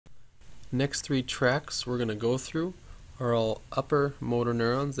Next three tracts we're going to go through are all upper motor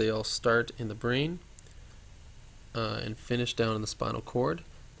neurons. They all start in the brain and finish down in the spinal cord.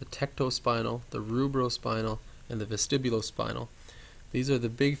 The tectospinal, the rubrospinal, and the vestibulospinal. These are the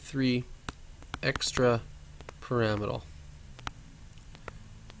big three extrapyramidal.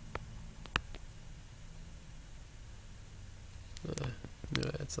 Did I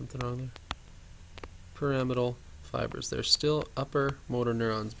add something wrong there? Pyramidal fibers. They're still upper motor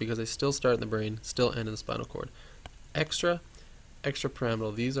neurons because they still start in the brain, still end in the spinal cord.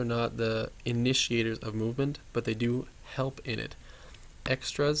 Extrapyramidal. These are not the initiators of movement, but they do help in it.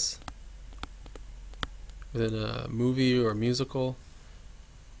 Extras within a movie or a musical,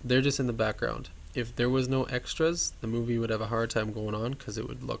 they're just in the background. If there was no extras, the movie would have a hard time going on because it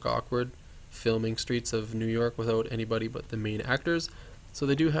would look awkward filming streets of New York without anybody but the main actors. So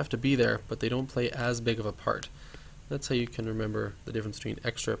they do have to be there, but they don't play as big of a part. That's how you can remember the difference between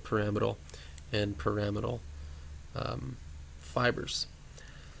extrapyramidal and pyramidal fibers.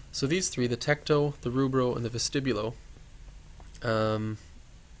 So these three, the tecto, the rubro, and the vestibulo,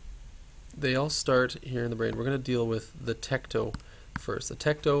 they all start here in the brain. We're going to deal with the tecto first. The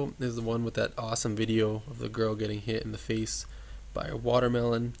tecto is the one with that awesome video of the girl getting hit in the face by a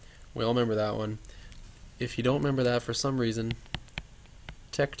watermelon. We all remember that one. If you don't remember that for some reason,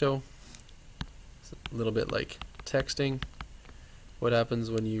 tecto is a little bit like texting. What happens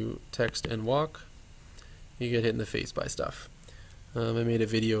when you text and walk? You get hit in the face by stuff. I made a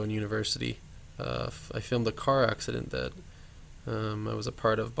video in university. I filmed a car accident that I was a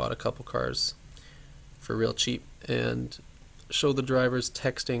part of, bought a couple cars for real cheap, and showed the drivers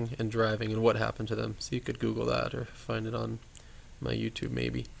texting and driving and what happened to them. So you could Google that or find it on my YouTube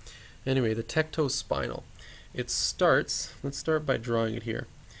maybe. Anyway, the tectospinal. It starts, let's start by drawing it here,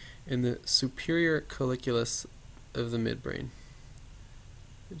 in the superior colliculus of the midbrain.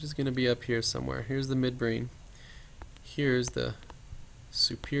 It's just going to be up here somewhere. Here's the midbrain. Here's the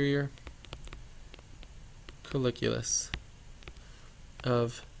superior colliculus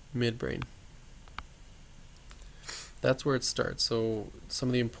of midbrain. That's where it starts. So some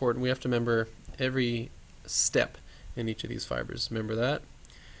of the important, we have to remember every step in each of these fibers. Remember that?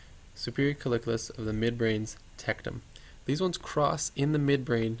 Superior colliculus of the midbrain's tectum. These ones cross in the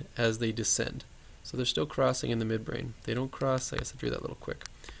midbrain as they descend. So they're still crossing in the midbrain. They don't cross, I guess I drew that a little quick.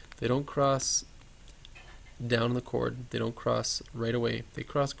 They don't cross down in the cord. They don't cross right away. They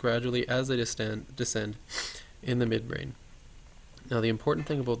cross gradually as they descend in the midbrain. Now the important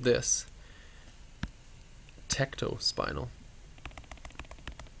thing about this tectospinal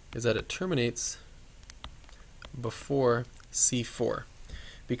is that it terminates before C4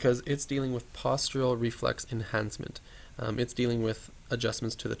 because it's dealing with postural reflex enhancement. It's dealing with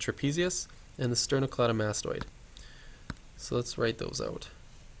adjustments to the trapezius and the sternocleidomastoid. So let's write those out.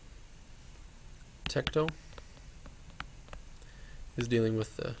 Tecto is dealing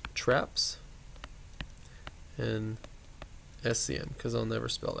with the traps and SCM, because I'll never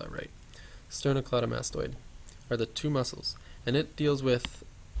spell that right. Sternocleidomastoid are the two muscles, and it deals with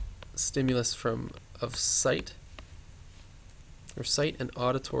stimulus of sight and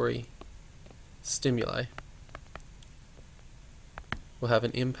auditory stimuli will have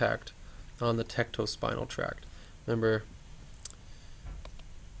an impact on the tectospinal tract. Remember,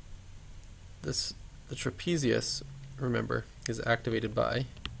 the trapezius, remember, is activated by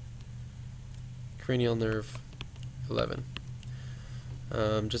cranial nerve 11.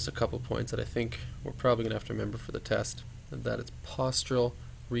 Just a couple points that I think we're probably going to have to remember for the test, that it's postural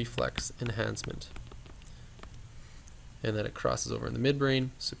reflex enhancement, and that it crosses over in the midbrain,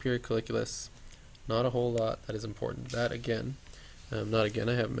 superior colliculus. Not a whole lot that is important. That again, not again,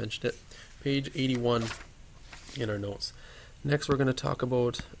 I haven't mentioned it. Page 81 in our notes. Next we're going to talk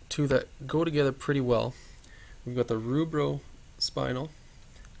about two that go together pretty well. We've got the rubrospinal,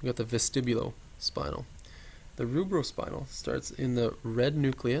 we've got the vestibulospinal. The rubrospinal starts in the red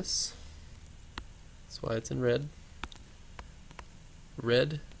nucleus. That's why it's in red.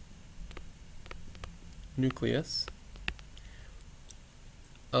 Red nucleus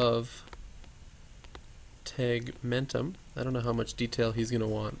of tegmentum. I don't know how much detail he's going to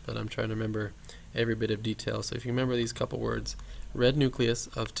want, but I'm trying to remember every bit of detail. So if you remember these couple words, red nucleus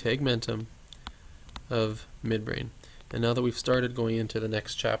of tegmentum of midbrain. And now that we've started going into the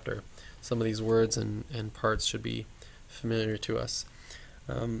next chapter, some of these words and parts should be familiar to us.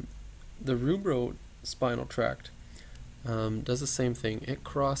 The rubrospinal tract does the same thing. It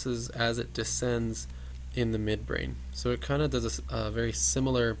crosses as it descends in the midbrain. So it kind of does a very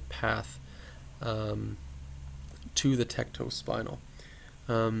similar path to the tectospinal.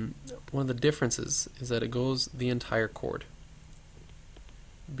 One of the differences is that it goes the entire cord.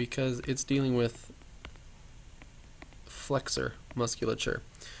 because it's dealing with flexor musculature.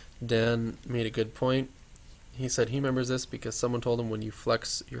 Dan made a good point. He said he remembers this because someone told him when you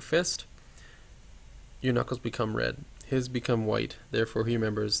flex your fist, your knuckles become red. His become white, therefore he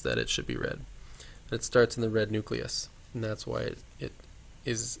remembers that it should be red. It starts in the red nucleus, and that's why it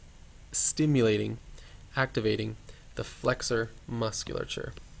is stimulating, activating the flexor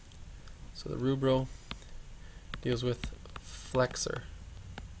musculature. So the rubro deals with flexor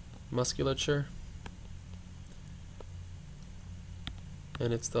musculature,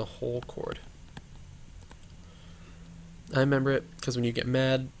 and it's the whole cord. I remember it because when you get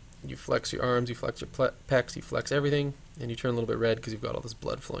mad, you flex your arms, you flex your pecs, you flex everything, and you turn a little bit red because you've got all this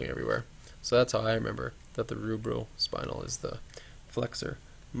blood flowing everywhere. So that's how I remember that the rubrospinal is the flexor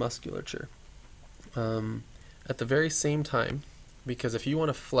musculature. At the very same time, because if you want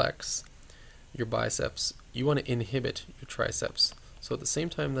to flex your biceps, you want to inhibit your triceps. So at the same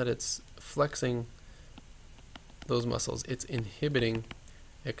time that it's flexing those muscles, it's inhibiting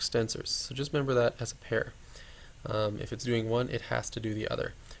extensors. So just remember that as a pair. If it's doing one, it has to do the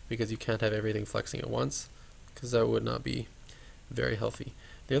other, because you can't have everything flexing at once, because that would not be very healthy.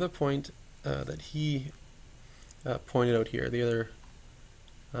 The other point that he pointed out here, the other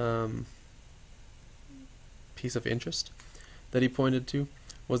piece of interest that he pointed to,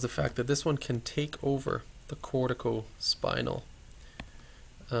 was the fact that this one can take over the corticospinal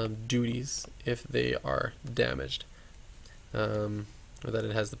duties if they are damaged, or that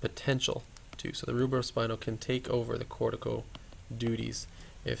it has the potential to. So the rubrospinal can take over the cortico duties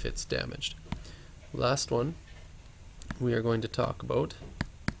if it's damaged. Last one we are going to talk about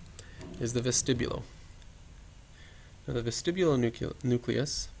is the vestibulo. Now the vestibular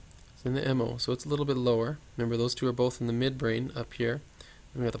nucleus is in the MO, so it's a little bit lower. Remember, those two are both in the midbrain up here.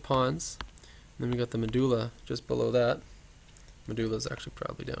 Then we got the pons, and then we got the medulla just below that. Medulla is actually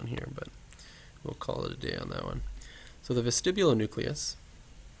probably down here, but we'll call it a day on that one. So the vestibular nucleus,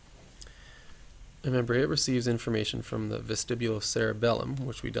 remember, it receives information from the vestibulocerebellum,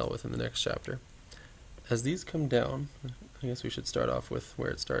 which we dealt with in the next chapter. As these come down, I guess we should start off with where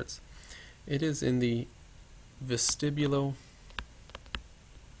it starts. It is in the vestibulo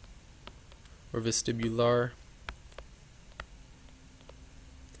or vestibular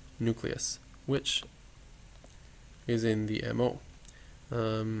nucleus, which is in the MO.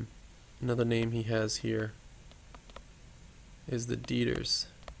 Another name he has here is the Dieter's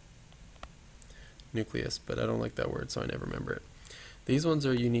nucleus, but I don't like that word, so I never remember it. These ones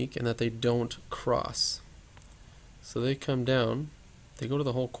are unique in that they don't cross. So they come down, they go to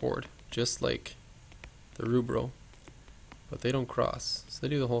the whole cord, just like the rubro, but they don't cross. So they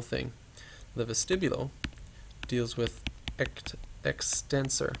do the whole thing. The vestibulo deals with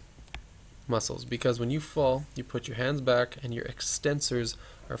extensor muscles, because when you fall, you put your hands back and your extensors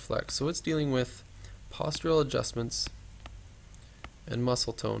are flexed. So it's dealing with postural adjustments and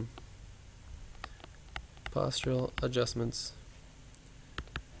muscle tone. Postural adjustments,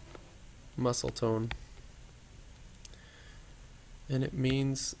 muscle tone, and it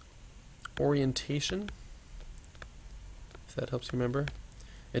means orientation, if that helps you remember.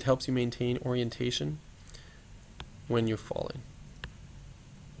 It helps you maintain orientation when you're falling.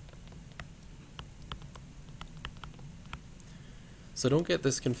 So don't get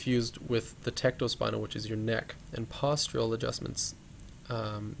this confused with the tectospinal, which is your neck, and postural adjustments.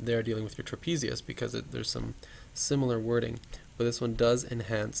 They're dealing with your trapezius, because there's some similar wording, but this one does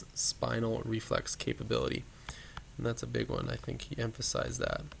enhance spinal reflex capability, and that's a big one. I think he emphasized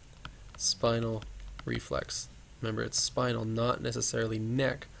that. Spinal reflex. Remember, it's spinal, not necessarily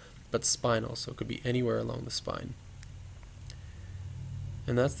neck, but spinal, so it could be anywhere along the spine.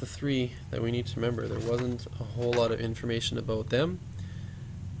 And that's the three that we need to remember. There wasn't a whole lot of information about them.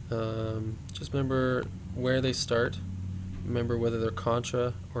 Just remember where they start. Remember whether they're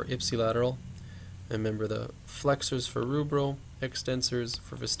contra or ipsilateral. And remember the flexors for rubro, extensors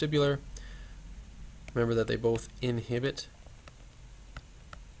for vestibular. Remember that they both inhibit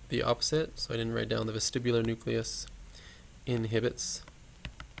the opposite. So I didn't write down the vestibular nucleus inhibits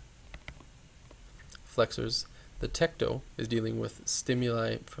flexors. The tecto is dealing with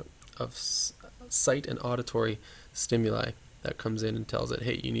stimuli of sight and auditory stimuli that comes in and tells it,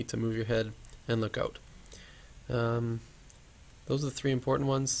 hey, you need to move your head and look out. Those are the three important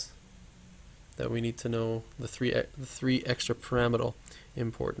ones that we need to know, the three extrapyramidal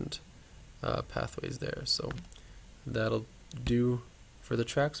important pathways there. So that'll do for the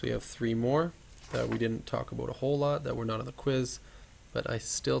tracts. We have three more that we didn't talk about a whole lot, that were not on the quiz, but I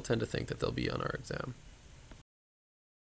still tend to think that they'll be on our exam.